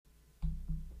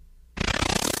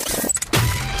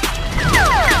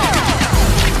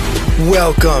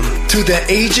Welcome to the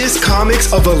Aegis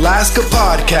Comics of Alaska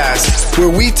podcast, where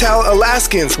we tell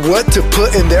Alaskans what to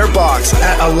put in their box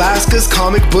at Alaska's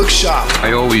comic book shop.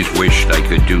 I always wished I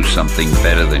could do something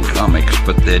better than comics,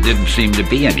 but there didn't seem to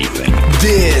be anything.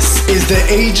 This is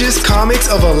the Aegis Comics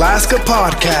of Alaska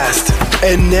podcast.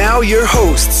 And now your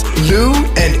hosts, Lou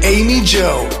and Amy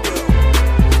Jo.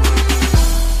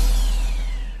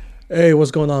 Hey,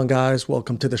 what's going on, guys?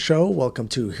 Welcome to the show. Welcome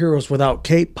to Heroes Without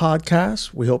Cape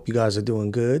podcast. We hope you guys are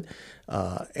doing good.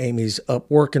 Amy's up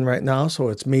working right now, so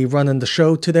it's me running the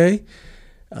show today.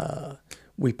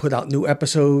 We put out new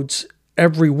episodes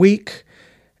every week,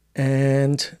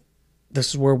 and this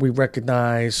is where we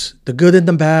recognize the good and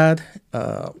the bad,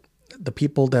 the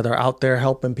people that are out there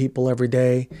helping people every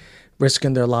day,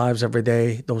 risking their lives every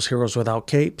day, those heroes without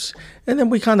capes. And then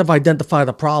we kind of identify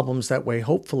the problems. That way,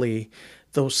 hopefully,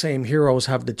 those same heroes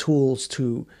have the tools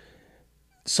to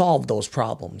solve those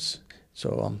problems. So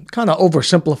I'm kind of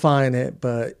oversimplifying it,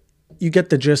 but you get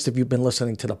the gist if you've been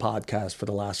listening to the podcast for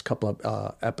the last couple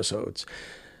of episodes.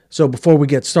 So before we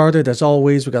get started, as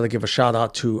always, we got to give a shout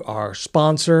out to our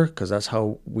sponsor, because that's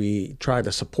how we try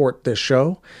to support this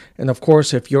show. And of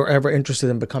course, if you're ever interested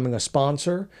in becoming a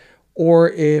sponsor, or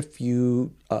if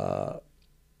you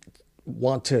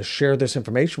want to share this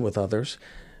information with others,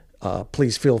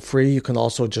 please feel free. You can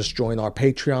also just join our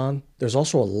Patreon. There's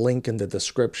also a link in the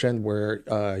description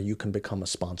where you can become a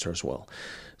sponsor as well.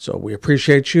 So we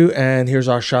appreciate you. And here's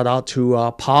our shout out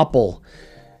to Popple.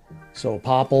 So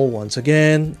Popple, once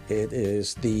again, it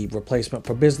is the replacement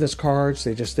for business cards.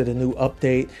 They just did a new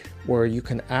update where you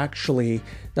can actually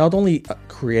not only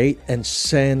create and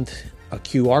send a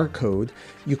QR code,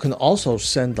 you can also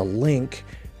send a link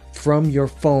from your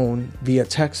phone via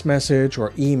text message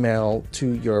or email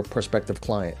to your prospective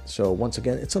client. So once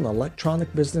again, it's an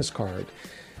electronic business card.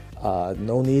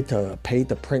 No need to pay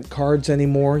to print cards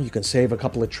anymore. You can save a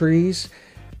couple of trees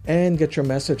and get your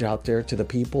message out there to the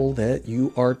people that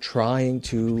you are trying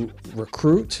to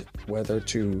recruit, whether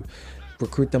to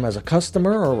recruit them as a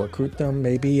customer or recruit them.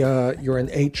 Maybe you're in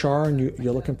HR and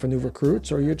you're looking for new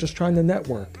recruits, or you're just trying to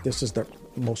network. This is the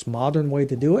most modern way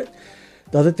to do it.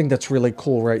 The other thing that's really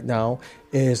cool right now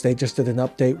is they just did an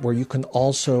update where you can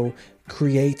also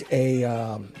create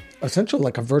a essentially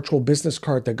like a virtual business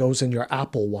card that goes in your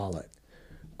Apple Wallet.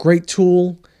 Great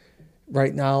tool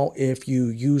right now. If you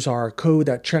use our code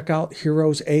at checkout,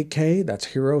 HeroesAK, that's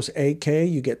HeroesAK,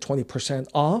 you get 20%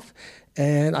 off.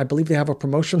 And I believe they have a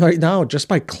promotion right now. Just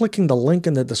by clicking the link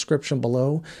in the description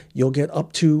below, you'll get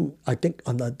up to, I think,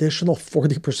 an additional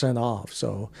 40% off.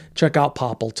 So check out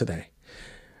Popple today.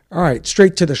 All right,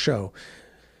 straight to the show.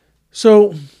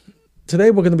 So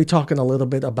today we're going to be talking a little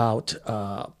bit about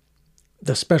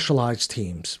the specialized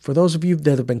teams. For those of you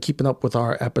that have been keeping up with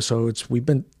our episodes,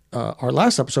 our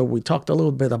last episode, we talked a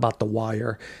little bit about The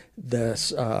Wire,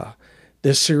 this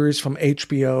series from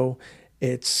HBO.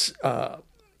 It's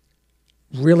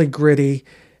really gritty.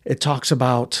 It talks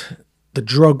about the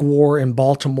drug war in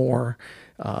Baltimore,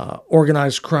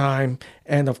 organized crime,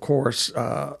 and of course,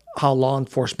 how law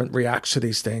enforcement reacts to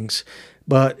these things.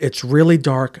 But it's really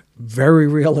dark, very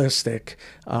realistic,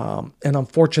 and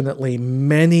unfortunately,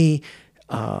 many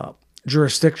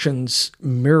jurisdictions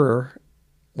mirror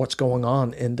what's going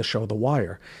on in the show The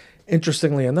Wire.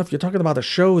 Interestingly enough, you're talking about a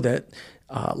show that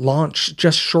launched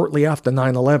just shortly after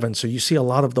 9/11, so you see a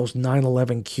lot of those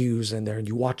 9/11 cues in there, and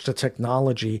you watch the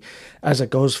technology as it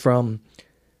goes from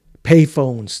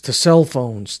payphones to cell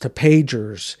phones to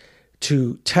pagers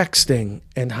to texting,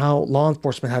 and how law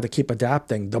enforcement had to keep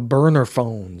adapting. The burner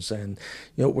phones, and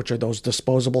which are those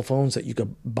disposable phones that you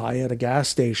could buy at a gas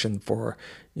station for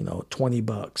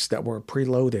 $20 that were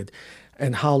preloaded,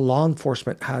 and how law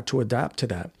enforcement had to adapt to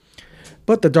that.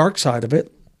 But the dark side of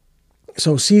it.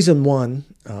 So season 1,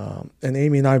 and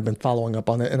Amy and I have been following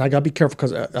up on it, and I gotta be careful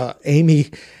because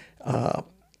Amy,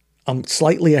 I'm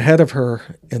slightly ahead of her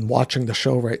in watching the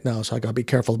show right now, so I gotta be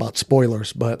careful about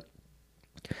spoilers. But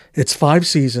it's 5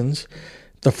 seasons.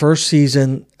 The first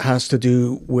season has to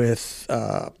do with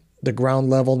the ground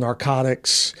level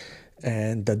narcotics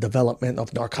and the development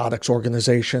of narcotics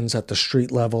organizations at the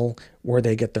street level, where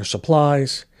they get their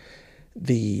supplies.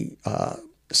 The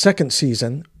second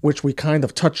season, which we kind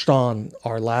of touched on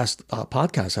our last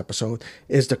podcast episode,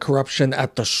 is the corruption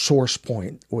at the source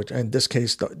point, which in this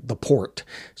case, the port.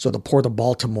 So the port of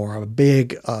Baltimore, a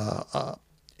big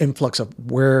influx of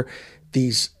where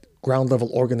these ground level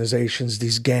organizations,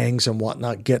 these gangs and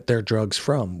whatnot, get their drugs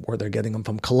from, where they're getting them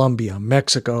from Colombia,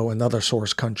 Mexico, and other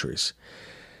source countries.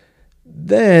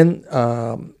 Then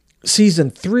season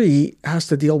 3 has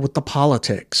to deal with the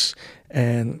politics.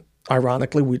 And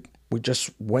ironically, we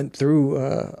just went through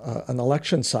an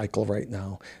election cycle right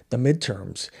now, the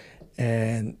midterms,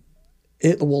 and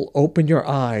it will open your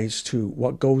eyes to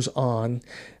what goes on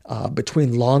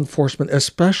between law enforcement,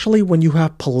 especially when you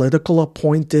have political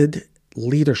appointed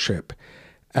leadership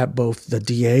at both the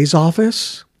DA's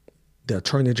office, the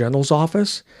Attorney General's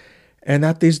office, and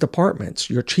at these departments.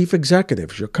 Your chief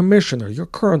executives, your commissioner, your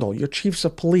colonel, your chiefs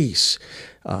of police,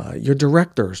 your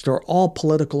directors, they're all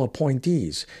political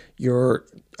appointees. Your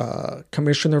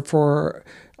commissioner for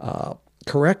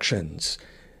corrections,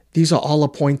 these are all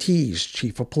appointees.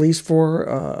 Chief of police for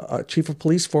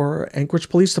Anchorage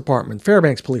Police Department,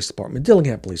 Fairbanks Police Department,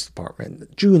 Dillingham Police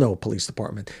Department, Juneau Police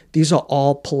Department. These are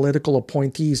all political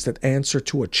appointees that answer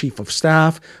to a chief of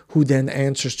staff, who then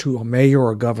answers to a mayor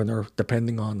or governor,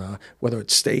 depending on whether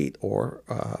it's state or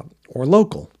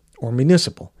local or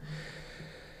municipal.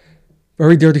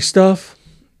 Very dirty stuff.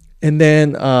 And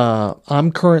then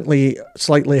I'm currently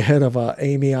slightly ahead of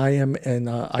Amy. And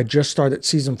I just started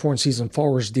season 4, and season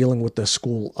 4 is dealing with the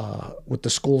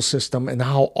school system and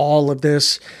how all of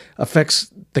this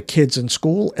affects the kids in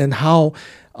school, and how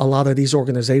a lot of these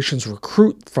organizations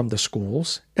recruit from the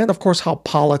schools, and of course how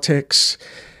politics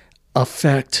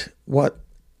affect what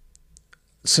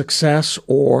success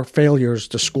or failures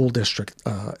the school district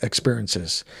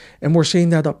experiences. And we're seeing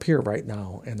that up here right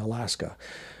now in Alaska.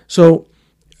 So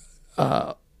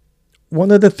one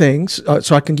of the things,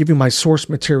 so I can give you my source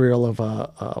material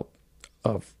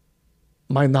of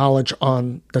my knowledge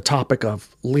on the topic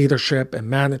of leadership and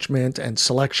management and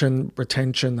selection,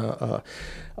 retention of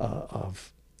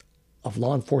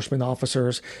law enforcement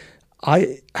officers.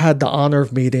 I had the honor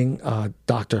of meeting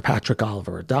Dr. Patrick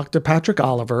Oliver. Dr. Patrick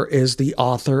Oliver is the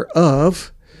author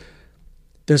of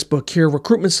this book here,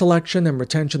 Recruitment, Selection, and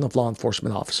Retention of Law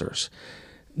Enforcement Officers.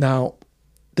 Now,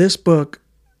 this book,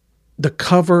 the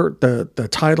cover, the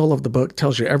title of the book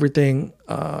tells you everything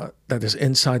that is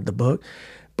inside the book,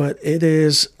 but it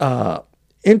is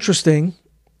interesting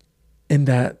in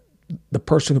that the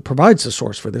person who provides the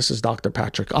source for this is Dr.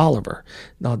 Patrick Oliver.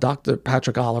 Now, Dr.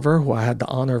 Patrick Oliver, who I had the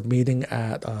honor of meeting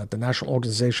at the National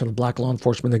Organization of Black Law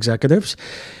Enforcement Executives,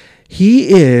 he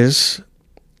is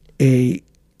a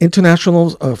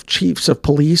International of Chiefs of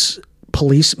Police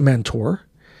mentor.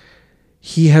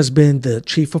 He has been the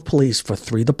chief of police for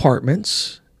 3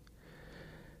 departments.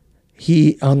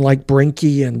 He, unlike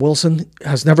Brinke and Wilson,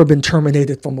 has never been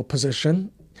terminated from a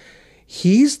position.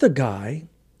 He's the guy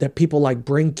that people like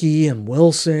Brinke and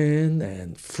Wilson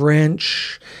and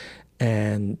French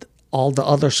and all the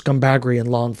other scumbaggery in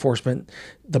law enforcement,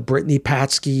 the Brittany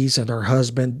Patskys and her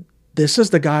husband, this is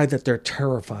the guy that they're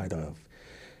terrified of.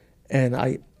 And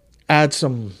I add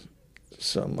some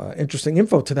interesting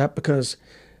info to that, because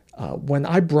when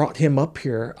I brought him up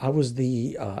here, I was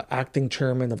the acting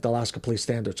chairman of the Alaska Police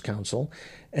Standards Council.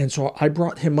 And so I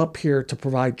brought him up here to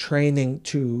provide training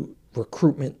to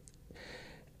recruitment.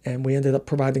 And we ended up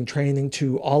providing training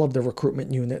to all of the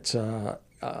recruitment units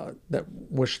that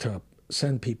wish to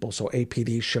send people. So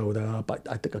APD showed up.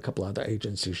 I think a couple other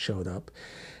agencies showed up.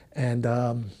 And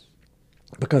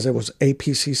because it was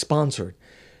APC sponsored.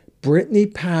 Brittany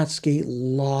Patsky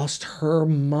lost her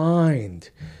mind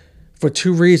for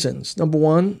 2 reasons. Number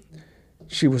one,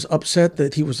 she was upset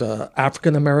that he was an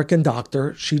African-American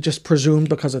doctor. She just presumed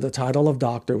because of the title of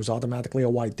doctor, it was automatically a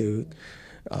white dude,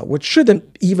 which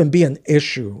shouldn't even be an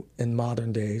issue in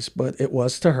modern days, but it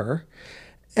was to her.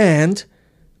 And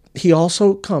he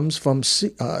also comes from,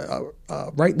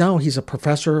 right now he's a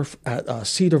professor at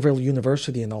Cedarville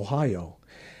University in Ohio.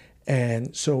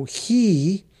 And so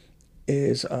he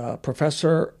is a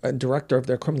professor and director of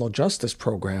their criminal justice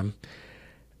program.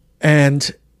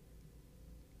 And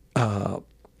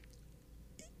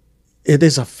it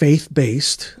is a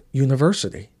faith-based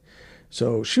university.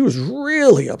 So she was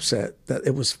really upset that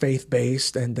it was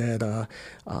faith-based, and that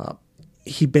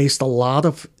he based a lot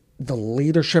of the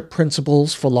leadership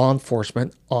principles for law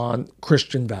enforcement on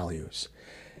Christian values.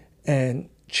 And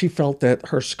she felt that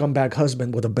her scumbag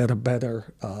husband would have been a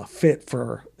better fit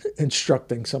for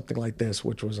instructing something like this,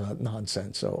 which was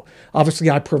nonsense. So obviously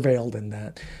I prevailed in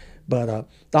that. But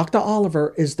Dr.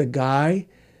 Oliver is the guy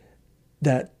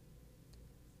that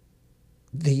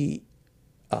the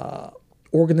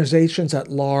organizations at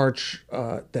large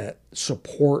that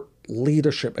support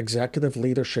leadership, executive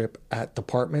leadership at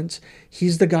departments,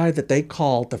 he's the guy that they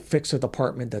call to fix a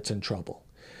department that's in trouble.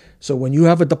 So when you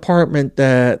have a department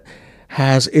that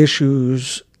has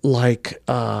issues like,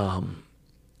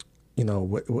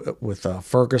 with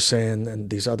Ferguson and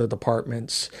these other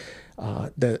departments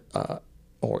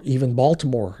or even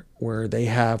Baltimore, where they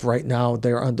have right now,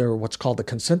 they're under what's called the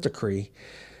consent decree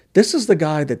This is the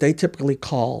guy that they typically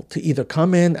call to either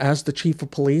come in as the chief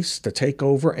of police to take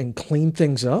over and clean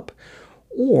things up,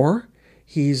 or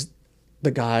he's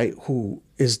the guy who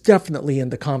is definitely in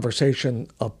the conversation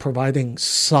of providing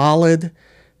solid,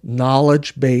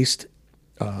 knowledge-based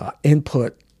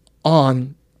input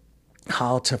on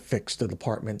how to fix the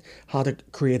department, how to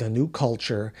create a new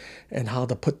culture, and how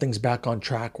to put things back on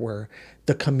track where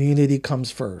the community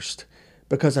comes first.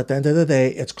 Because at the end of the day,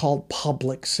 it's called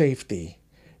public safety.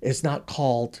 It's not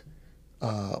called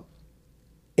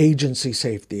agency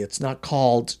safety. It's not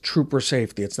called trooper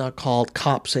safety. It's not called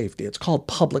cop safety. It's called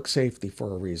public safety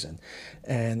for a reason.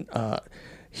 And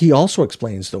he also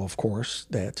explains, though, of course,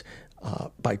 that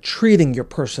by treating your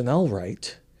personnel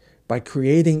right, by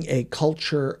creating a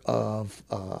culture of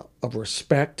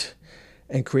respect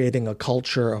and creating a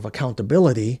culture of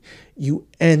accountability, you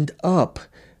end up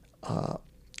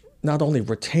not only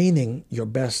retaining your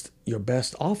best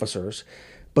officers,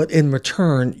 but in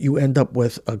return, you end up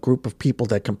with a group of people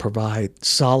that can provide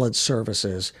solid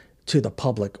services to the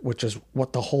public, which is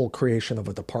what the whole creation of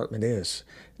a department is.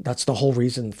 That's the whole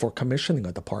reason for commissioning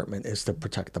a department, is to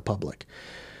protect the public.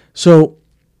 So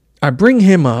I bring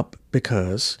him up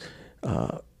because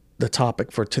the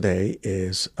topic for today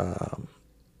is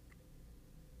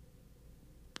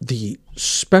the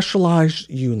specialized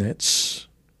units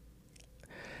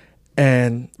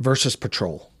and versus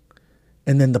patrol,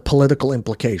 and then the political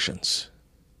implications.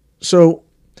 So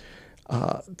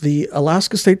the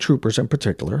Alaska State Troopers in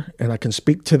particular, and I can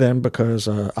speak to them because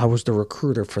I was the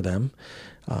recruiter for them.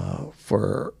 I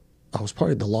was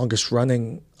probably the longest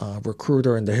running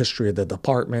recruiter in the history of the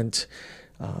department.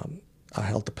 I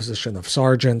held the position of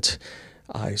sergeant.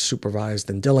 I supervised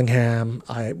in Dillingham.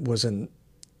 I was in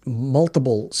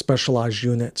multiple specialized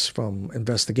units, from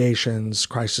investigations,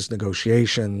 crisis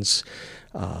negotiations.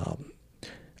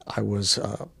 I was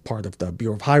part of the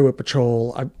Bureau of Highway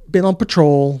Patrol. I've been on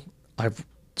patrol. I've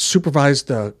supervised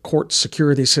the court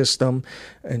security system,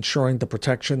 ensuring the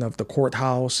protection of the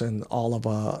courthouse and all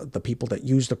of the people that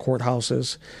use the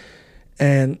courthouses.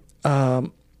 And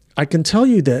I can tell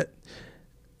you that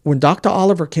when Dr.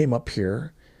 Oliver came up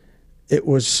here, it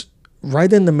was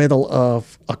right in the middle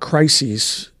of a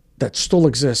crisis that still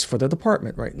exists for the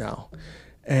department right now.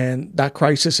 And that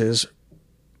crisis is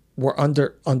we're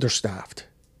understaffed.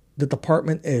 The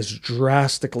department is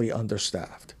drastically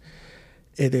understaffed.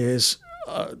 It is,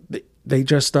 they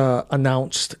just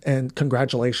announced, and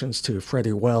congratulations to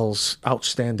Freddie Wells,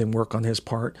 outstanding work on his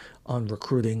part on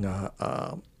recruiting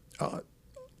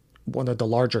one of the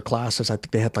larger classes. I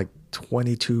think they had like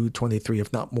 22, 23,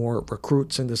 if not more,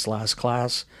 recruits in this last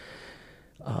class.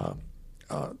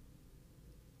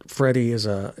 Freddie is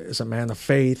a man of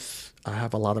faith. I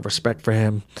have a lot of respect for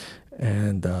him,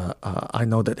 and I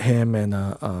know that him and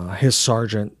his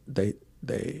sergeant,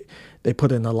 they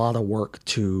put in a lot of work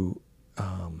to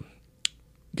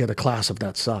get a class of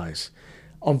that size.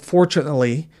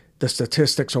 Unfortunately, the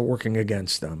statistics are working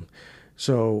against them.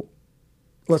 So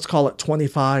let's call it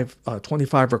 25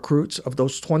 recruits. Of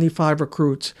those 25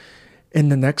 recruits, in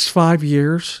the next 5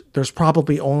 years, there's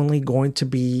probably only going to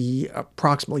be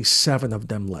approximately 7 of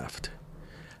them left.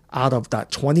 Out of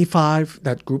that 25,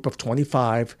 that group of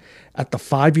 25, at the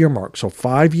 5-year mark, so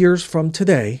 5 years from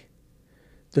today,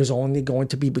 there's only going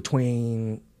to be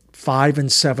between 5 and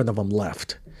 7 of them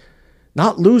left.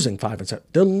 Not losing 5 and 7.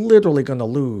 They're literally going to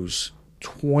lose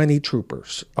 20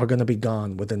 troopers are going to be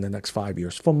gone within the next 5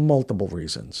 years for multiple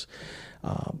reasons.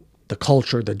 The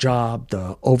culture, the job,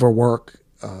 the overwork,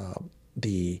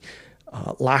 the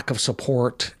lack of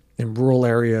support in rural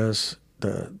areas,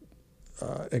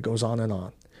 it goes on and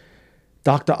on.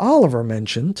 Dr. Oliver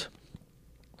mentioned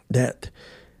that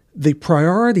the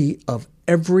priority of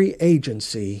every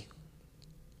agency,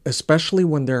 especially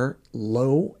when they're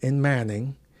low in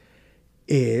manning,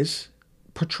 is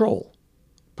patrol.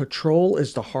 Patrol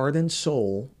is the heart and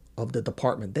soul of the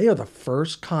department. They are the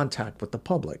first contact with the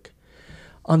public.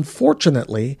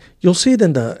 Unfortunately, you'll see it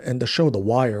in the show The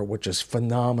Wire, which is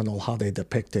phenomenal how they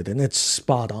depict it, and it's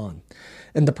spot on.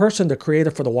 And the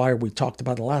creator for The Wire we talked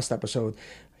about in the last episode,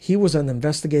 he was an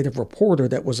investigative reporter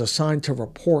that was assigned to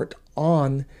report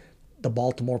on the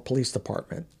Baltimore Police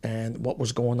Department and what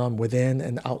was going on within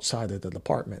and outside of the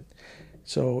department.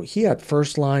 So he had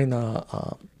first-hand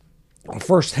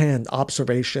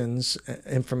observations,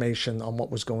 information on what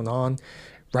was going on,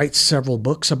 writes several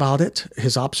books about it,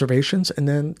 his observations, and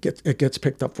then it gets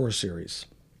picked up for a series.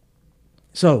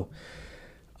 So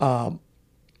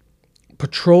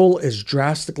patrol is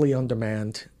drastically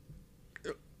undermanned.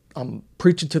 I'm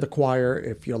preaching to the choir.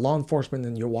 If you're law enforcement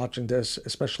and you're watching this,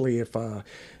 especially if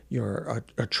you're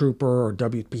a trooper or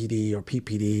WPD or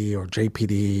PPD or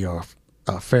JPD or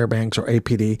Fairbanks or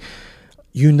APD,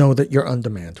 you know that you're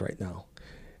undemand right now.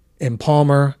 In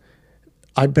Palmer,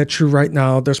 I bet you right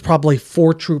now there's probably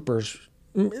 4 troopers.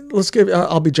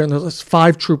 I'll be generous,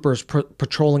 5 troopers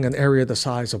patrolling an area the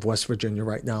size of West Virginia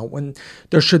right now, when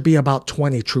there should be about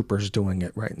 20 troopers doing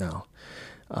it right now.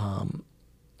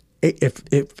 If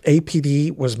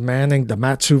APD was manning the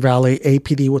Mat-Su Valley,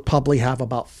 APD would probably have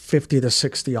about 50 to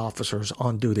 60 officers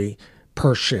on duty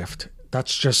per shift.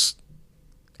 That's just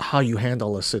how you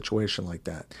handle a situation like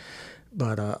that.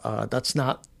 But that's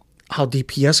not how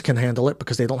DPS can handle it,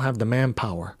 because they don't have the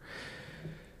manpower.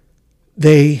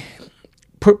 They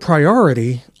put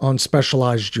priority on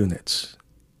specialized units.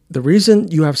 The reason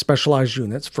you have specialized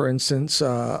units, for instance,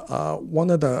 one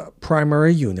of the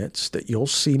primary units that you'll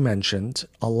see mentioned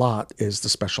a lot is the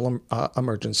Special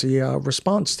Emergency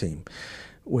Response Team,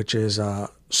 which is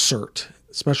CERT,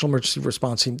 Special Emergency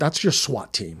Response Team. That's your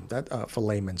SWAT team, that for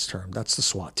layman's term. That's the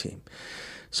SWAT team.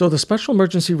 So the Special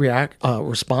Emergency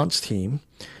Response Team,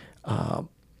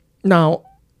 now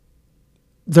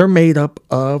they're made up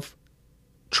of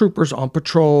troopers on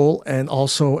patrol and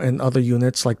also in other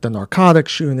units like the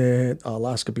Narcotics Unit,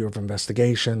 Alaska Bureau of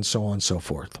Investigation, so on and so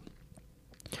forth.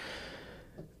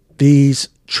 These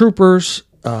troopers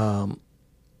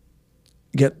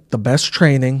get the best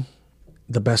training,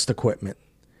 the best equipment.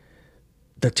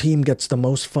 The team gets the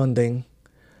most funding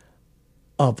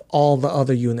of all the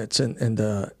other units in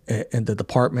the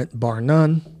department, bar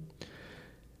none.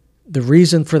 The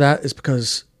reason for that is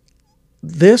because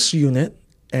this unit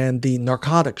and the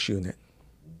Narcotics Unit,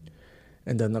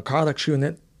 and the Narcotics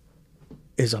Unit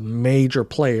is a major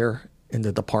player in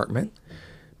the department,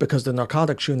 because the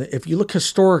Narcotics Unit, if you look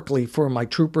historically, for my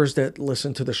troopers that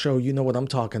listen to the show, you know what I'm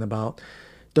talking about.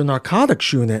 The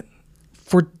Narcotics Unit,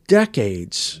 for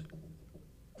decades,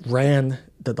 ran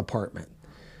the department.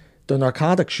 The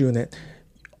Narcotics Unit,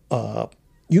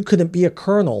 you couldn't be a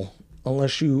colonel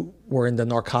unless you were in the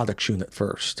Narcotics Unit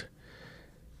first.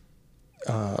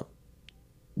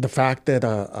 The fact that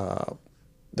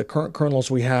the current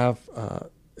colonels we have,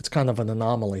 it's kind of an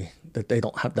anomaly that they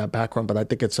don't have that background, but I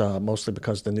think it's mostly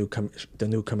because the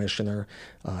new commissioner,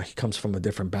 he comes from a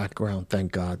different background,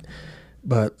 thank God.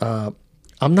 But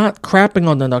I'm not crapping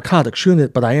on the Narcotics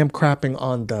Unit, but I am crapping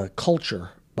on the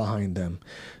culture behind them.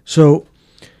 So,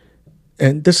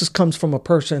 and this comes from a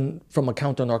person from a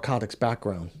counter-narcotics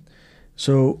background.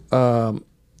 So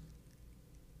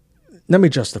let me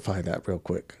justify that real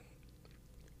quick.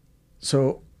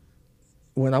 So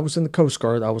when I was in the Coast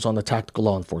Guard, I was on the Tactical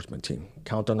Law Enforcement Team.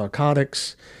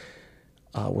 Counter-narcotics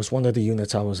was one of the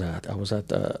units I was at. I was at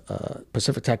the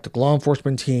Pacific Tactical Law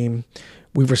Enforcement Team.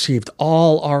 We received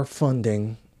all our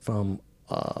funding from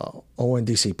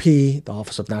ONDCP, the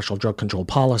Office of National Drug Control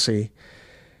Policy.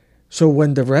 So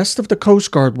when the rest of the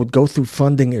Coast Guard would go through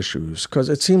funding issues, because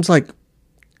it seems like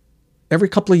every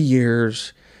couple of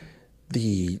years,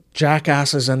 the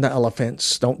jackasses and the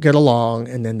elephants don't get along,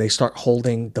 and then they start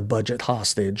holding the budget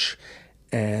hostage.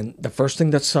 And the first thing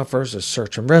that suffers is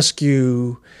search and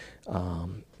rescue,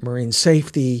 marine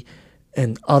safety,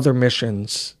 and other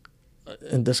missions,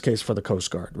 in this case for the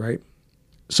Coast Guard, right?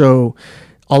 So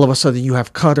all of a sudden you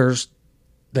have cutters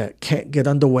that can't get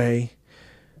underway,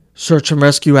 search and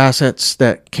rescue assets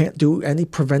that can't do any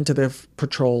preventative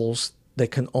patrols. They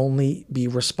can only be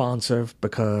responsive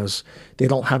because they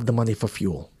don't have the money for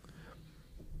fuel.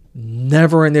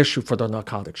 Never an issue for the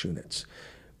narcotics units.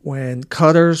 When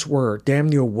cutters were damn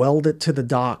near welded to the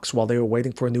docks while they were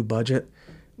waiting for a new budget,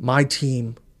 my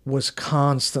team was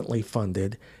constantly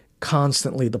funded,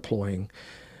 constantly deploying.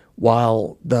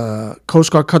 While the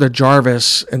Coast Guard cutter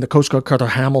Jarvis and the Coast Guard cutter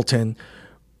Hamilton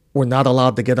were not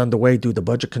allowed to get underway due to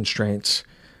budget constraints,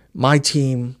 my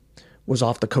team was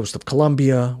off the coast of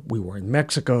Colombia. We were in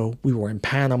Mexico. We were in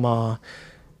Panama,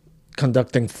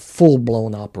 conducting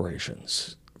full-blown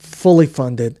operations, fully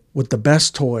funded, with the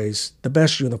best toys, the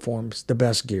best uniforms, the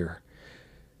best gear.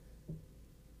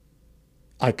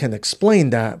 I can explain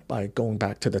that by going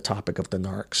back to the topic of the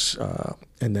NARCs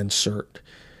and then CERT.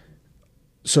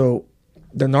 So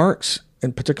the NARCs,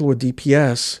 in particular with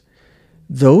DPS,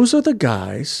 those are the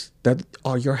guys that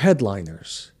are your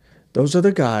headliners. Those are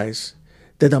the guys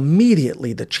that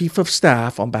immediately the chief of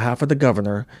staff on behalf of the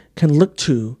governor can look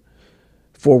to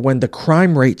for when the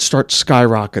crime rate starts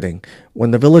skyrocketing,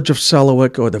 when the village of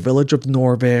Selawik or the village of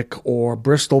Norvik or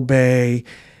Bristol Bay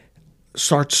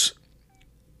starts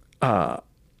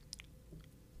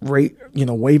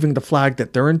waving the flag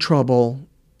that they're in trouble,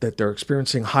 that they're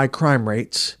experiencing high crime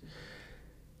rates,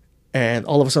 and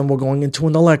all of a sudden we're going into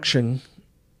an election.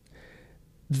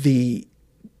 The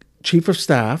chief of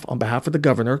staff, on behalf of the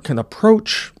governor, can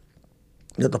approach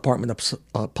the Department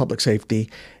of Public Safety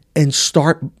and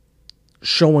start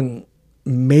showing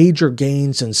major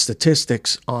gains in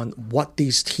statistics on what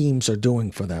these teams are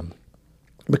doing for them.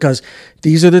 Because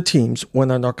these are the teams,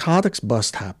 when a narcotics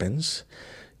bust happens,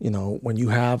 when you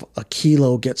have a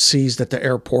kilo get seized at the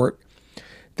airport,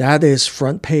 that is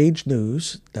front page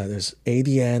news, that is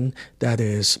ADN, that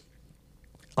is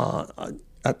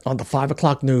on the 5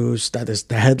 o'clock news, that is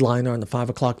the headliner on the 5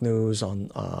 o'clock news,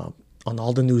 on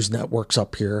all the news networks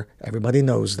up here. Everybody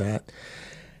knows that.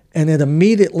 And it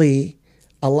immediately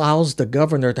allows the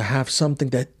governor to have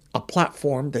a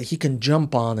platform that he can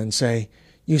jump on and say,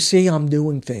 you see, I'm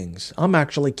doing things. I'm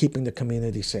actually keeping the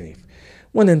community safe.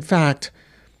 When in fact,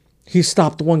 he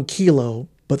stopped 1 kilo,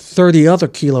 but 30 other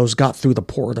kilos got through the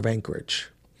port of Anchorage.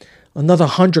 Another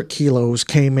 100 kilos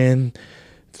came in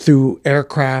through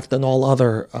aircraft and all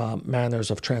other manners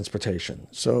of transportation.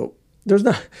 So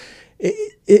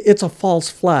it's a false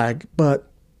flag,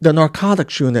 but the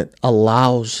narcotics unit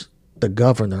allows the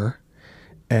governor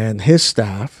and his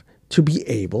staff to be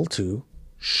able to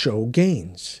show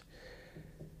gains.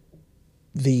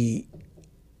 The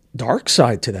dark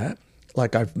side to that,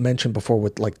 like I've mentioned before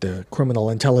with like the criminal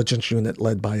intelligence unit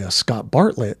led by Scott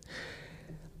Bartlett,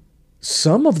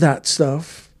 some of that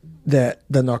stuff that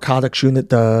the narcotics unit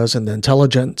does and the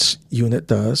intelligence unit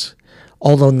does,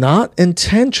 although not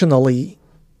intentionally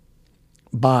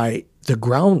by the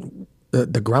ground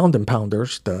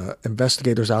impounders, the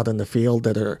investigators out in the field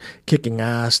that are kicking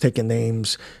ass, taking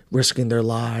names, risking their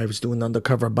lives, doing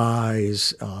undercover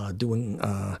buys, doing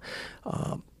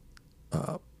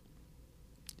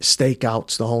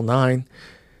stakeouts, the whole nine.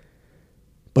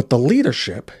 But the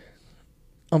leadership,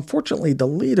 unfortunately,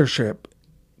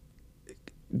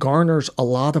 garners a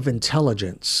lot of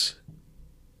intelligence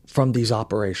from these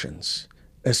operations,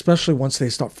 especially once they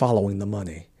start following the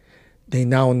money. They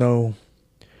now know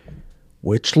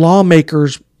which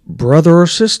lawmaker's brother or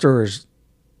sister is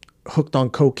hooked on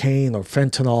cocaine or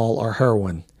fentanyl or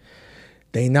heroin.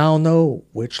 They now know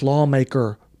which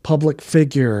lawmaker, public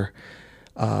figure,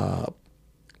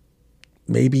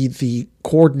 maybe the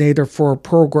coordinator for a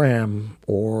program,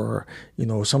 or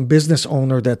some business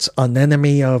owner that's an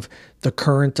enemy of the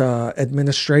current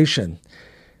administration.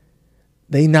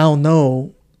 They now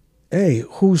know, hey,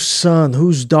 whose son,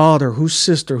 whose daughter, whose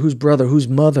sister, whose brother, whose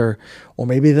mother, or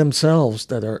maybe themselves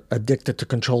that are addicted to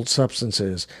controlled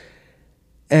substances.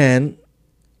 And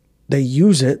they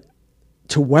use it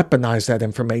to weaponize that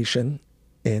information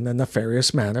in a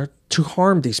nefarious manner to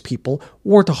harm these people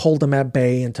or to hold them at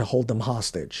bay and to hold them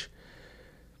hostage.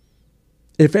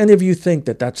 If any of you think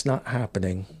that that's not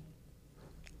happening,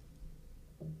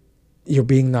 you're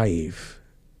being naive.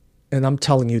 And I'm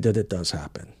telling you that it does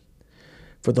happen.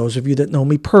 For those of you that know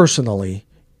me personally,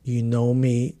 you know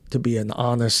me to be an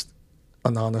honest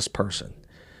person.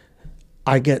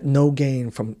 I get no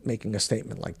gain from making a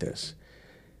statement like this.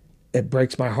 It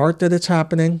breaks my heart that it's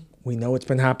happening. We know it's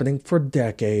been happening for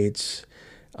decades.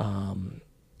 I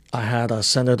had a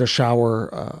Senator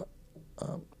Shower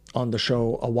on the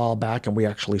show a while back, and we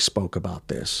actually spoke about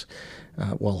this.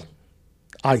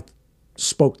 I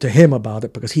spoke to him about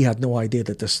it because he had no idea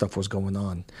that this stuff was going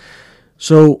on.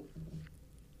 So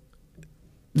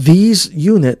these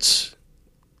units,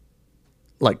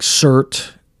 like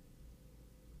CERT,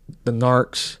 the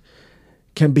narcs,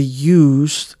 can be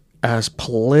used as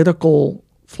political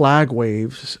flag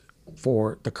waves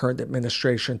for the current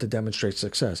administration to demonstrate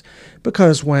success.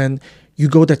 Because when you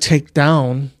go to take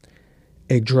down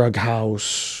a drug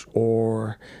house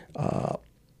or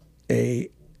a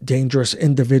dangerous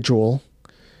individual,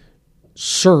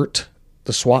 CERT,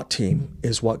 the SWAT team,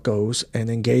 is what goes and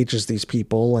engages these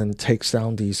people and takes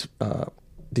down these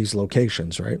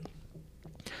locations, right?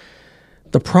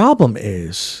 The problem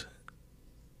is,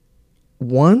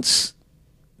 once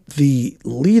the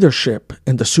leadership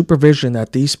and the supervision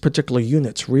at these particular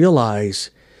units realize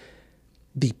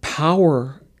the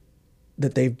power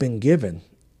that they've been given,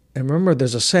 and remember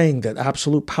there's a saying that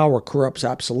absolute power corrupts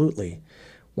absolutely.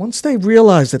 Once they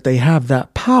realize that they have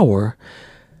that power,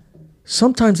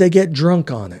 sometimes they get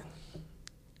drunk on it.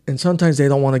 And sometimes they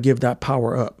don't want to give that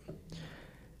power up.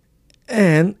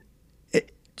 And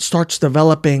it starts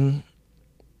developing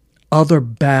other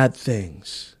bad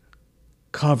things,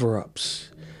 cover-ups.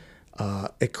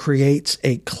 It creates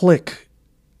a clique,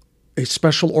 a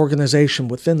special organization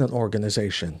within an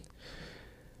organization.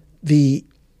 The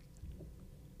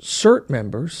CERT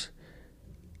members,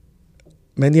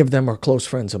 many of them are close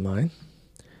friends of mine.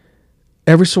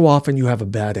 Every so often you have a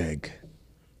bad egg.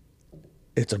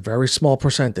 It's a very small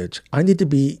percentage. I need to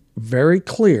be very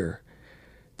clear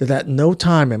that at no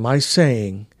time am I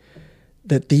saying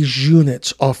that these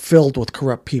units are filled with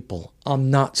corrupt people. I'm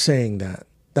not saying that.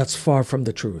 That's far from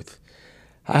the truth.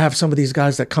 I have some of these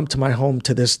guys that come to my home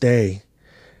to this day.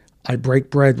 I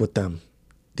break bread with them.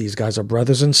 These guys are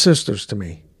brothers and sisters to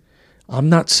me. I'm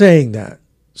not saying that.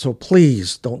 So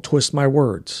please don't twist my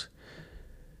words.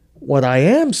 What I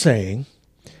am saying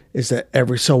is that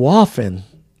every so often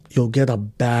you'll get a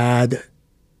bad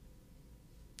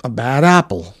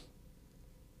apple.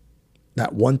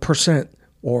 That 1%,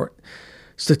 or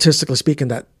statistically speaking,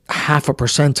 that half a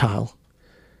percentile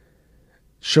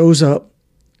shows up,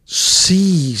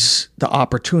 sees the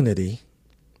opportunity,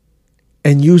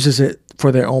 and uses it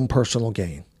for their own personal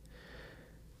gain.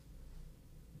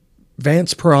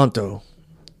 Vance Paronto,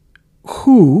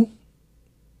 who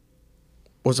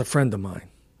was a friend of mine.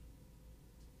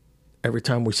 Every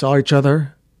time we saw each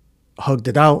other, hugged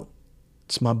it out.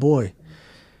 It's my boy.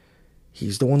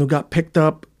 He's the one who got picked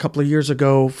up a couple of years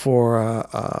ago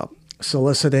for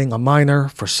soliciting a minor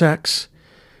for sex.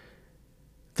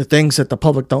 The things that the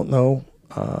public don't know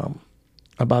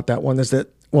about that one is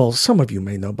that, well, some of you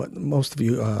may know, but most of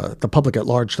you, the public at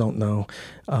large, don't know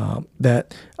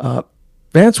that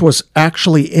Vance was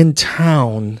actually in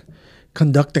town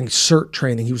conducting CERT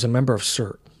training. He was a member of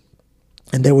CERT.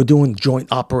 And they were doing joint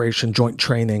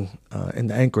training in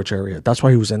the Anchorage area. That's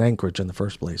why he was in Anchorage in the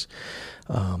first place.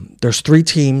 There's 3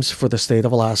 teams for the state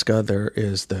of Alaska. There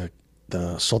is the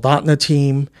Soldotna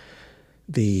team,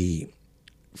 the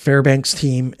Fairbanks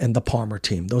team, and the Palmer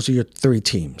team. Those are your 3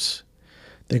 teams.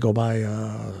 They go by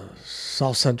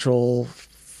South Central,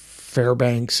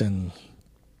 Fairbanks, and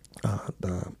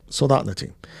the Soldotna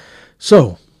team.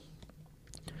 So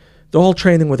they're all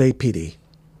training with APD.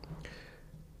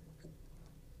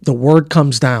 The word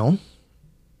comes down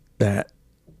that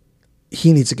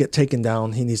he needs to get taken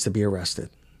down. He needs to be arrested.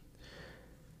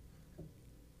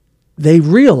 They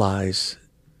realize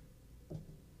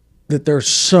that there's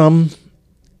some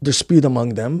dispute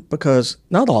among them, because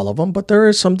not all of them, but there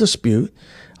is some dispute.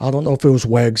 I don't know if it was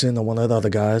Wegson or one of the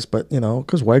other guys, but,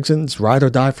 because Wegson's ride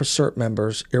or die for CERT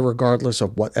members, irregardless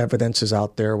of what evidence is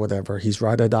out there, whatever. He's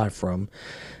ride or die from.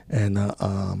 And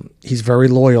he's very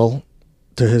loyal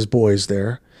to his boys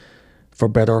there, for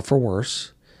better or for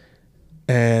worse.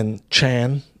 And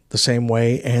Chan, the same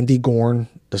way. Andy Gorn,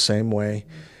 the same way.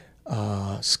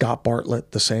 Scott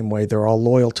Bartlett, the same way. They're all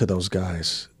loyal to those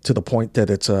guys, to the point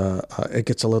that it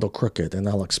gets a little crooked, and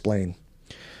I'll explain.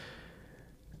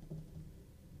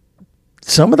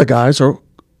 Some of the guys are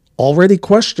already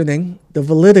questioning the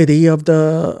validity of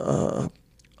the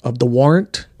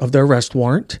warrant, of the arrest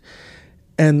warrant,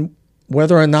 and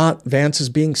whether or not Vance is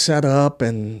being set up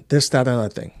and this, that, and other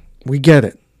thing. We get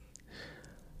it.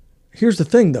 Here's the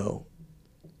thing, though.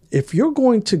 If you're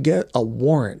going to get a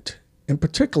warrant, in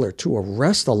particular to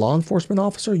arrest a law enforcement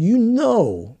officer, you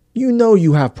know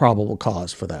you have probable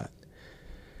cause for that.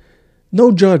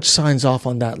 No judge signs off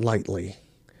on that lightly.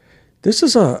 This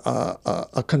is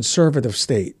a conservative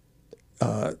state.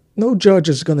 No judge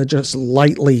is going to just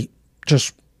lightly,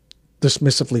 just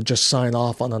dismissively just sign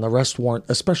off on an arrest warrant,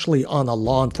 especially on a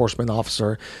law enforcement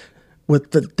officer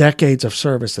with the decades of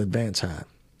service that Vance had.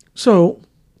 So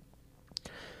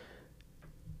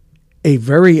a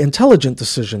very intelligent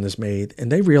decision is made,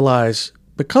 and they realize,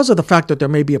 because of the fact that there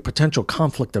may be a potential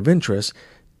conflict of interest,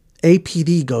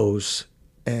 APD goes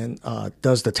and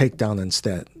does the takedown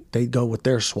instead. They go with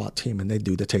their SWAT team and they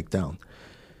do the takedown.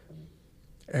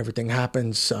 Everything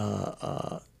happens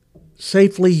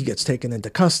safely. He gets taken into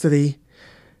custody.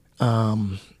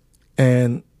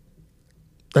 And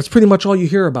that's pretty much all you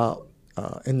hear about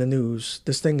in the news.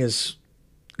 This thing is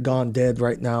gone dead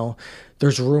right now.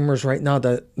 There's rumors right now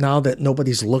that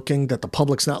nobody's looking, that the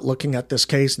public's not looking at this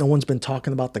case. No one's been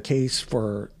talking about the case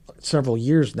for several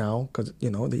years now, because,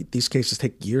 these cases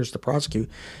take years to prosecute.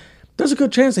 There's a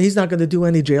good chance that he's not going to do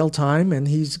any jail time, and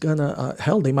he's going to,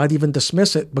 they might even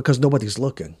dismiss it because nobody's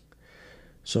looking.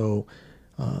 So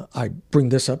I bring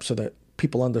this up so that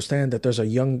people understand that there's a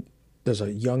young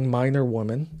minor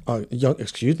woman, a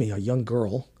young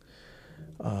girl.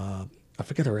 I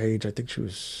forget her age. I think she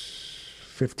was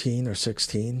 15 or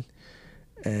 16,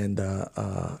 and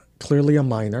clearly a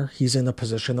minor. He's in a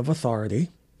position of authority,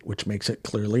 which makes it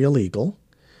clearly illegal,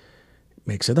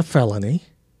 makes it a felony,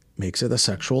 makes it a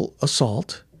sexual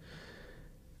assault,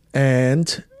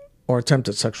 or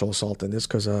attempted sexual assault in this,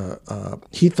 because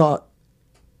he thought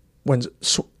when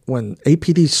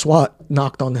APD SWAT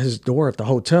knocked on his door at the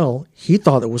hotel, he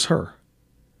thought it was her.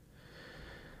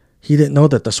 He didn't know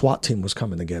that the SWAT team was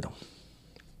coming to get him.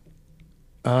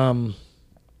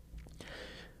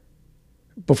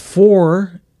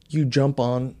 Before you jump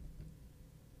on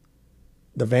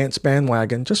the Vance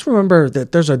bandwagon, just remember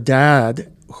that there's a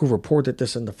dad who reported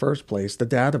this in the first place, the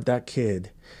dad of that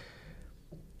kid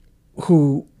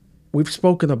who we've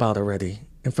spoken about already.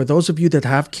 And for those of you that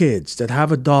have kids, that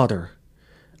have a daughter,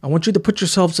 I want you to put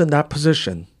yourselves in that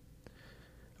position.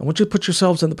 I want you to put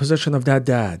yourselves in the position of that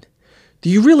dad. Do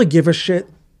you really give a shit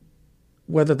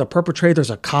whether the perpetrator's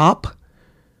a cop,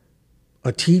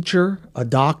 a teacher, a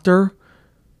doctor,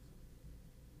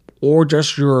 or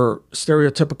just your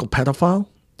stereotypical pedophile?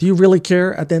 Do you really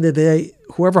care? At the end of the day,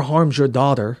 whoever harms your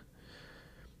daughter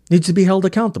needs to be held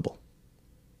accountable.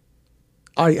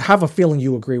 I have a feeling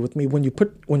you agree with me when you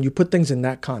put things in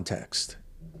that context.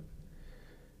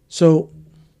 So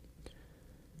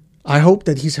I hope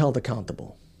that he's held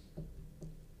accountable.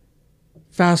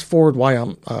 Fast forward why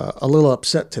I'm a little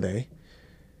upset today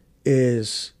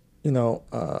is, you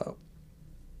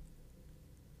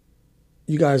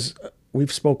guys,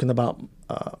 we've spoken about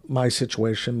my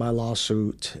situation, my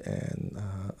lawsuit, and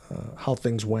how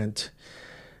things went.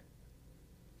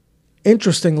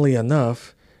 Interestingly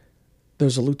enough,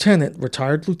 there's a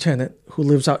retired lieutenant, who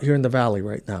lives out here in the valley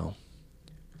right now.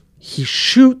 He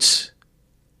shoots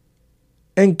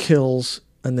and kills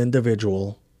an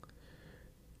individual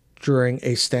during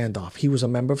a standoff. He was a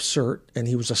member of CERT, and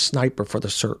he was a sniper for the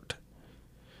CERT,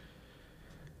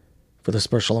 for the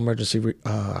Special Emergency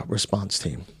Response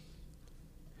Team.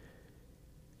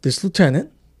 This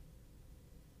lieutenant,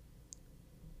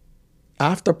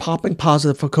 after popping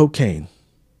positive for cocaine,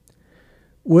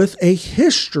 with a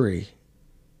history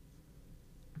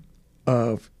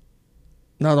of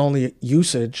not only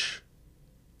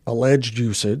alleged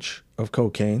usage of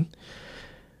cocaine,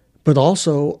 but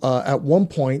also at one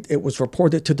point it was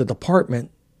reported to the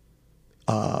department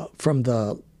from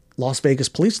the Las Vegas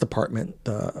Police Department,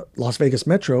 the Las Vegas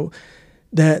Metro,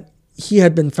 that he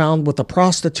had been found with a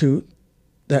prostitute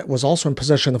that was also in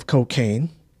possession of cocaine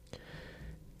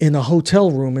in a hotel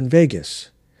room in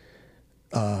Vegas.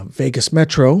 Vegas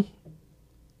Metro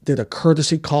did a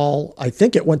courtesy call. I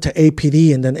think it went to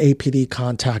APD, and then APD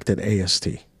contacted AST.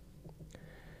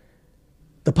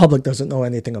 The public doesn't know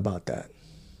anything about that.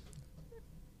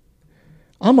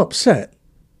 I'm upset.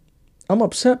 I'm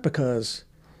upset because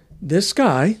this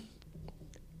guy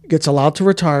gets allowed to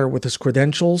retire with his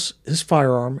credentials, his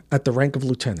firearm, at the rank of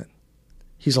lieutenant.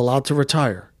 He's allowed to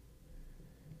retire.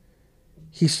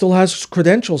 He still has his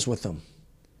credentials with him.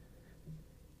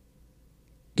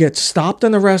 Gets stopped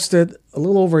and arrested a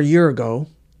little over a year ago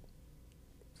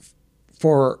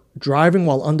for driving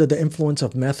while under the influence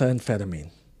of methamphetamine.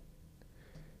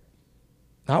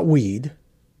 Not weed.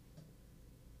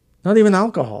 Not even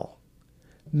alcohol.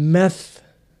 Meth.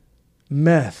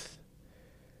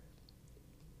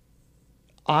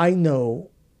 I know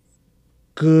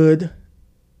good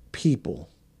people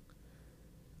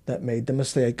that made the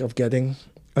mistake of getting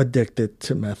addicted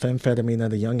to methamphetamine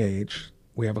at a young age.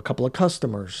 We have a couple of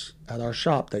customers at our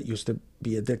shop that used to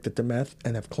be addicted to meth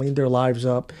and have cleaned their lives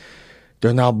up.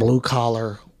 They're now blue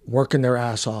collar, working their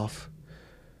ass off.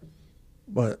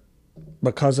 But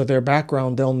because of their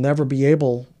background, they'll never be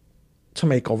able to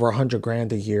make over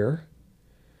 $100,000 a year.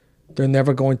 They're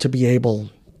never going to be able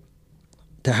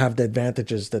to have the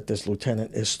advantages that this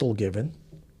lieutenant is still given.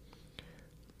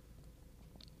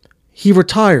 He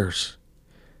retires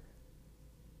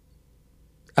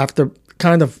after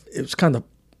it was kind of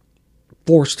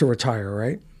forced to retire,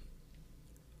 right?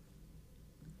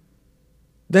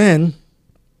 Then,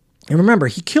 and remember,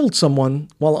 he killed someone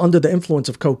while under the influence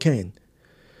of cocaine.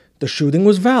 The shooting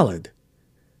was valid.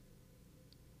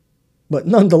 But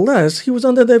nonetheless, he was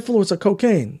under the influence of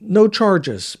cocaine. No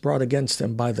charges brought against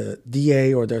him by the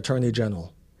DA or the Attorney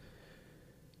General.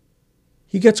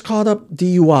 He gets caught up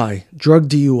DUI, drug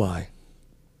DUI.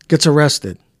 Gets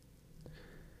arrested.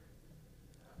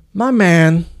 My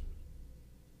man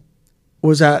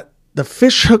was at the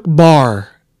Fishhook Bar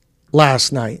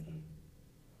last night.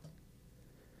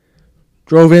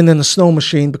 Drove in a snow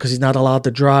machine because he's not allowed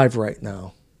to drive right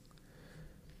now.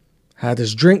 Had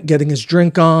his drink, getting his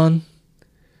drink on.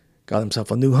 Got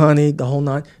himself a new honey, the whole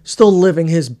nine. Still living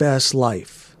his best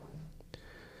life.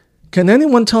 Can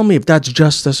anyone tell me if that's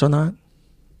justice or not?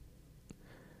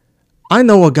 I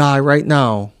know a guy right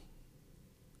now,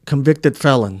 convicted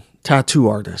felon, tattoo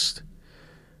artist.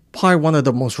 Probably one of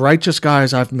the most righteous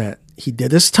guys I've met. He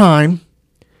did his time.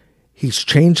 He's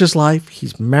changed his life.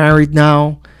 He's married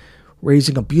now,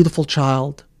 raising a beautiful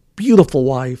child, beautiful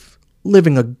wife,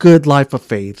 living a good life of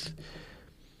faith,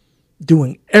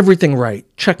 doing everything right,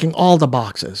 checking all the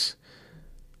boxes.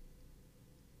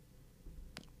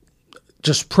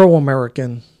 Just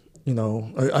pro-American, you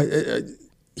know.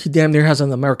 He damn near has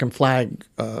an American flag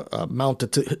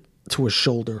mounted to to his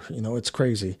shoulder. It's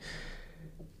crazy.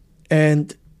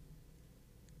 And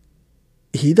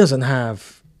he doesn't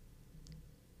have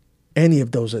any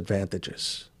of those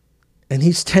advantages. And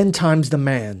he's 10 times the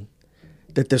man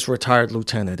that this retired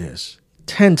lieutenant is.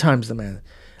 10 times the man.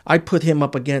 I put him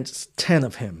up against 10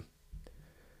 of him.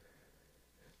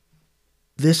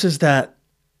 This is that.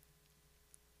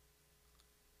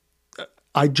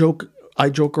 I joke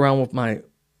around with my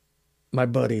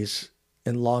buddies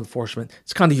in law enforcement.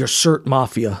 It's kind of your CERT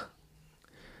mafia,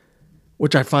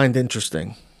 which I find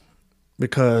interesting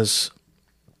because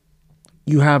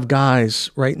you have guys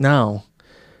right now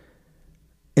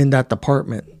in that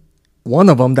department. One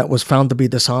of them that was found to be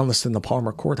dishonest in the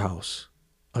Palmer courthouse,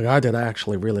 a guy that I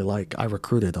actually really like. I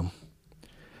recruited him.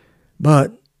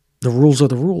 But the rules are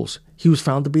the rules. He was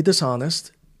found to be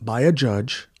dishonest by a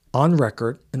judge on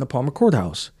record in the Palmer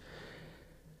courthouse.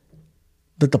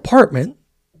 The department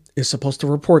is supposed to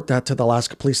report that to the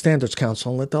Alaska Police Standards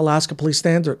Council and let the Alaska Police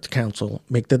Standards Council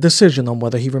make the decision on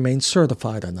whether he remains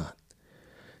certified or not.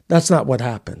 That's not what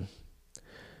happened.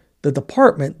 The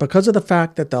department, because of the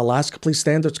fact that the Alaska Police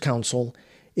Standards Council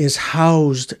is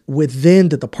housed within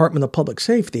the Department of Public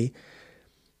Safety,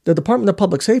 the Department of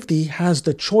Public Safety has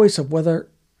the choice of whether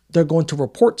they're going to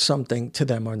report something to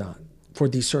them or not for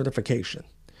decertification.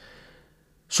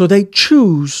 So they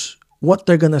choose what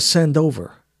they're going to send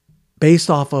over based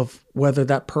off of whether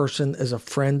that person is a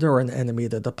friend or an enemy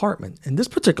of the department. In this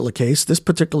particular case, this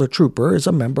particular trooper is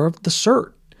a member of the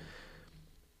CERT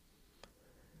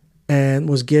and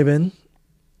was given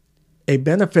a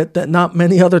benefit that not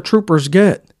many other troopers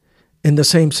get in the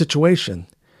same situation.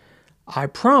 I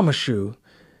promise you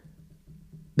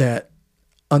that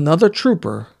another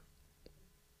trooper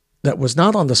that was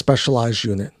not on the specialized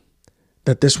unit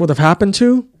that this would have happened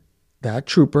to, that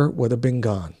trooper would have been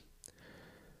gone.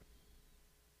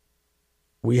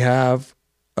 We have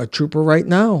a trooper right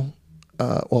now,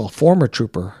 a former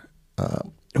trooper,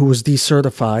 who was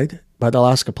decertified by the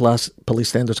Alaska Police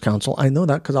Standards Council. I know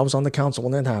that because I was on the council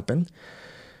when that happened.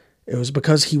 It was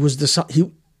because he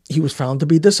was found to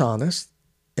be dishonest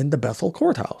in the Bethel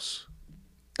courthouse.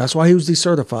 That's why he was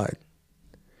decertified.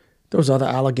 There was other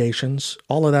allegations.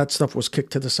 All of that stuff was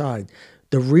kicked to the side.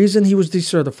 The reason he was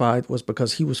decertified was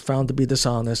because he was found to be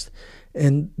dishonest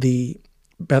in the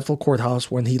Bethel courthouse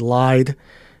when he lied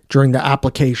during the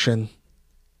application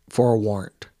for a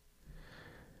warrant.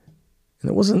 And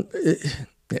it was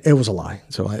a lie.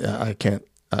 So I can't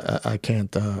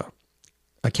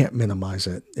minimize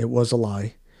it. It was a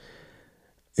lie.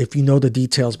 If you know the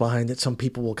details behind it, some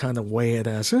people will kind of weigh it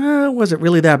as, was it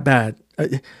really that bad?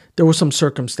 There were some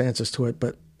circumstances to it,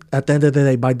 but at the end of the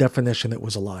day, by definition, it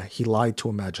was a lie. He lied to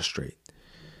a magistrate.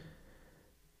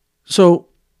 So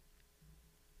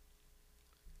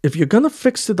if you're going to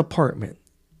fix the department,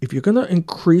 if you're going to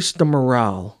increase the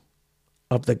morale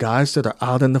of the guys that are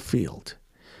out in the field,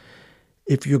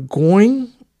 if you're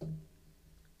going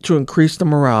to increase the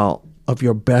morale of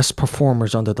your best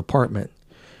performers on the department,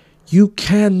 you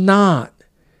cannot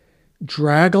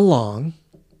drag along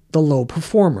the low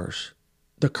performers,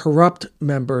 the corrupt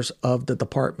members of the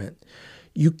department.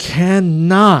 You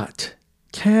cannot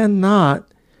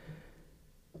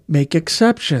make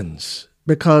exceptions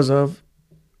because of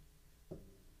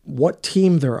what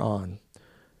team they're on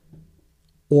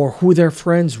or who they're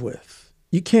friends with.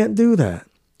 You can't do that.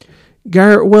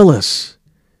 Garrett Willis,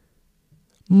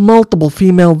 multiple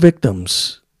female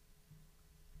victims.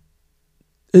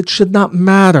 It should not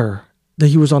matter that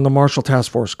he was on the Marshall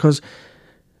Task Force because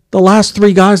the last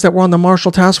 3 guys that were on the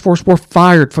Marshall Task Force were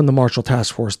fired from the Marshall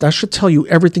Task Force. That should tell you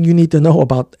everything you need to know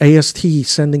about AST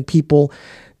sending people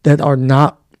that are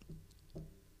not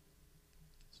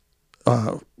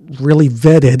really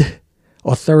vetted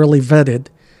or thoroughly vetted,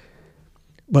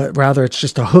 but rather it's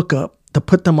just a hookup to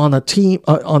put them on a team,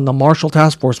 on the Marshall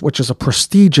Task Force, which is a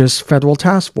prestigious federal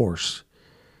task force.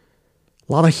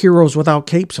 A lot of heroes without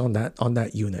capes on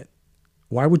that unit.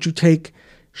 Why would you take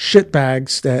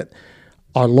shitbags that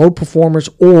are low performers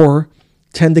or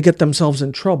tend to get themselves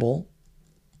in trouble?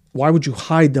 Why would you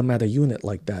hide them at a unit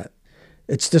like that?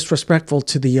 It's disrespectful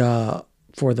to the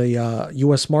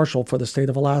U.S. Marshal for the state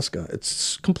of Alaska.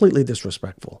 It's completely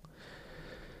disrespectful.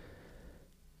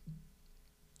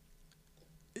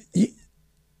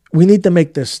 We need to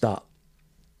make this stop.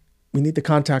 We need to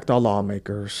contact our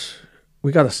lawmakers.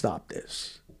 We got to stop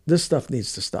this. This stuff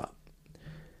needs to stop.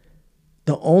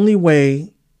 The only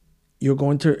way you're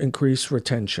going to increase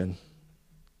retention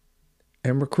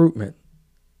and recruitment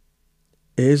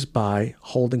is by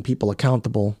holding people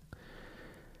accountable,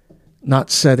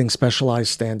 not setting specialized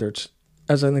standards.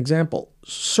 As an example,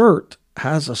 CERT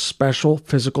has a special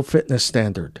physical fitness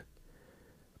standard.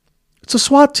 It's a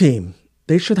SWAT team.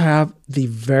 They should have the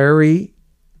very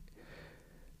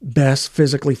best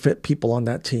physically fit people on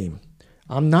that team.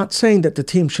 I'm not saying that the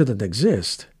team shouldn't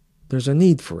exist. There's a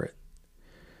need for it.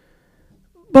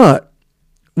 But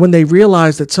when they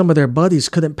realized that some of their buddies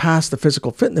couldn't pass the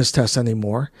physical fitness test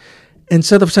anymore,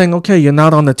 instead of saying, okay, you're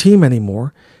not on the team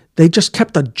anymore, they just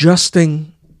kept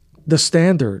adjusting the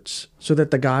standards so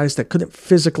that the guys that couldn't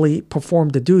physically perform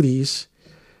the duties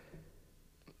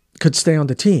could stay on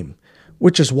the team,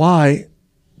 which is why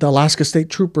the Alaska State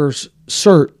Troopers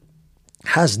CERT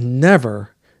has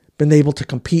never been able to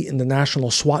compete in the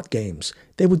national SWAT games.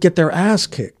 They would get their ass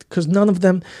kicked because none of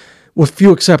them, with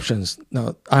few exceptions.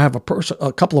 Now, I have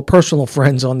a couple of personal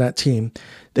friends on that team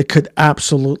that could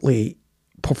absolutely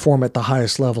perform at the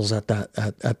highest levels at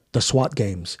the SWAT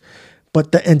games.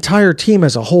 But the entire team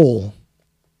as a whole,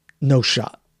 no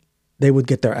shot. They would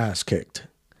get their ass kicked.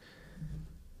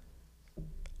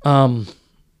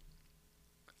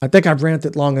 I think I've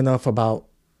ranted long enough about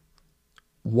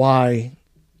why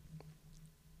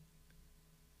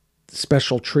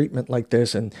special treatment like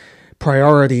this and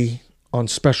priority on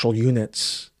special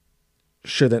units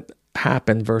shouldn't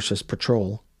happen versus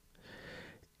patrol.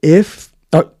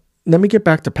 Let me get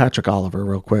back to Patrick Oliver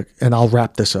real quick, and I'll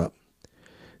wrap this up.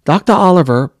 Dr.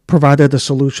 Oliver provided a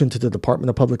solution to the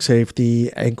Department of Public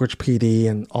Safety, Anchorage PD,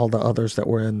 and all the others that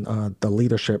were in the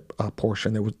leadership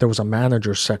portion. There was a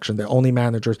managers section, the only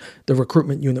managers. The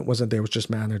recruitment unit wasn't there, it was just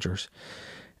managers.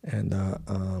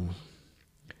 And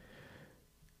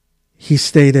he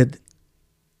stated,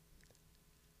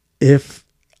 if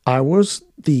I was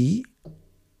the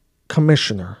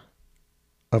commissioner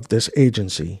of this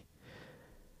agency,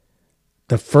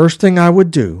 the first thing I would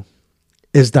do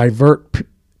is divert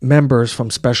members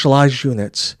from specialized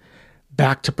units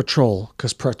back to patrol,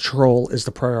 because patrol is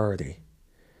the priority.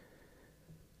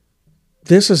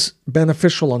 This is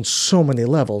beneficial on so many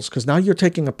levels, because now you're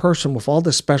taking a person with all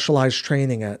this specialized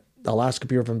training at the Alaska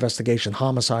Bureau of Investigation,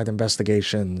 homicide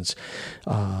investigations,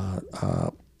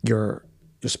 your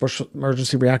special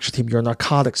emergency reaction team, your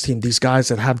narcotics team, these guys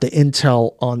that have the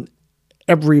intel on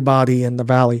everybody in the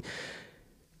valley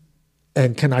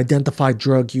and can identify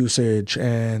drug usage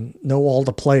and know all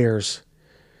the players.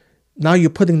 Now you're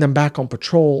putting them back on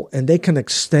patrol, and they can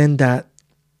extend that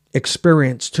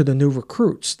experience to the new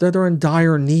recruits that are in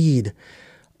dire need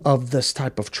of this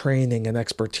type of training and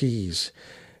expertise.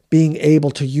 Being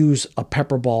able to use a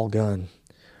pepper ball gun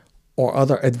or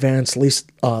other advanced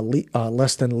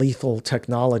less than lethal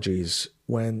technologies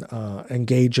when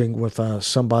engaging with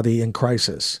somebody in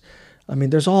crisis. I mean,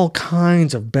 there's all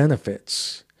kinds of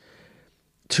benefits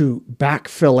to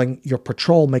backfilling your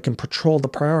patrol, making patrol the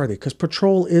priority, because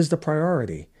patrol is the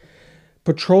priority.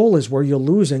 Patrol is where you're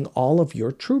losing all of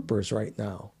your troopers right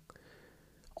now.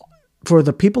 For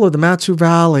the people of the Mat-Su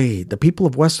Valley, the people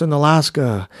of Western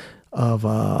Alaska, of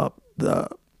the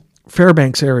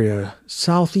Fairbanks area,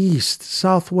 Southeast,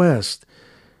 Southwest,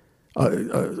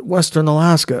 Western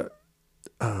Alaska,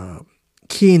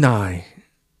 Kenai,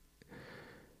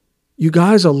 you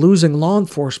guys are losing law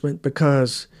enforcement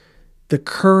because the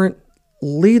current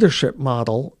leadership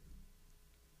model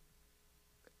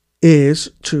is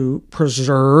to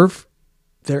preserve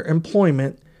their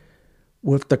employment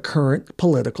with the current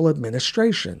political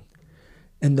administration.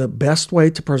 And the best way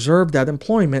to preserve that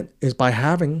employment is by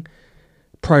having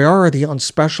priority on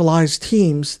specialized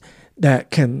teams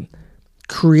that can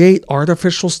create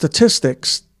artificial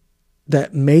statistics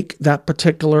that make that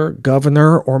particular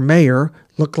governor or mayor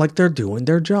look like they're doing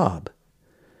their job.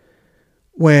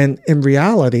 When in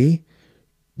reality,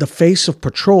 the face of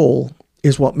patrol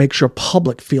is what makes your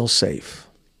public feel safe.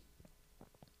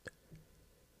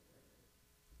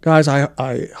 Guys,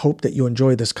 I hope that you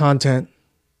enjoy this content.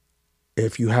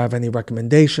 If you have any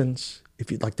recommendations,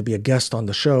 if you'd like to be a guest on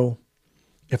the show,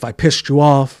 if I pissed you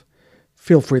off,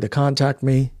 feel free to contact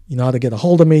me. You know how to get a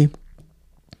hold of me.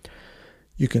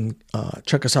 You can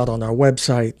check us out on our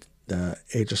website,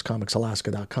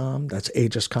 AegisComicsAlaska.com. That's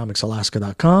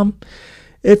AegisComicsAlaska.com.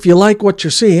 If you like what you're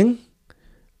seeing,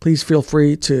 please feel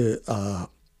free to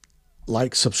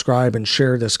like, subscribe, and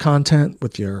share this content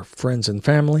with your friends and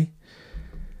family.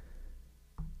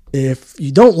 If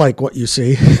you don't like what you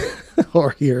see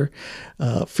or hear,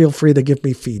 feel free to give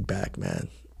me feedback, man.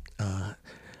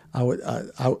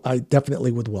 I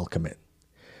definitely would welcome it.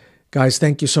 Guys,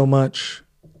 thank you so much,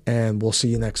 and we'll see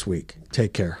you next week.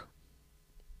 Take care.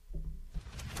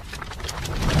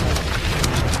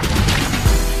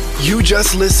 You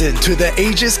just listened to the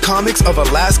Aegis Comics of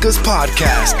Alaska's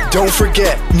podcast. Don't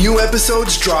forget, new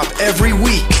episodes drop every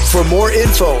week. For more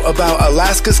info about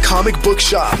Alaska's comic book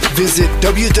shop, visit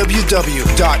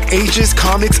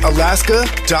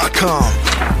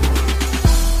www.aegiscomicsalaska.com.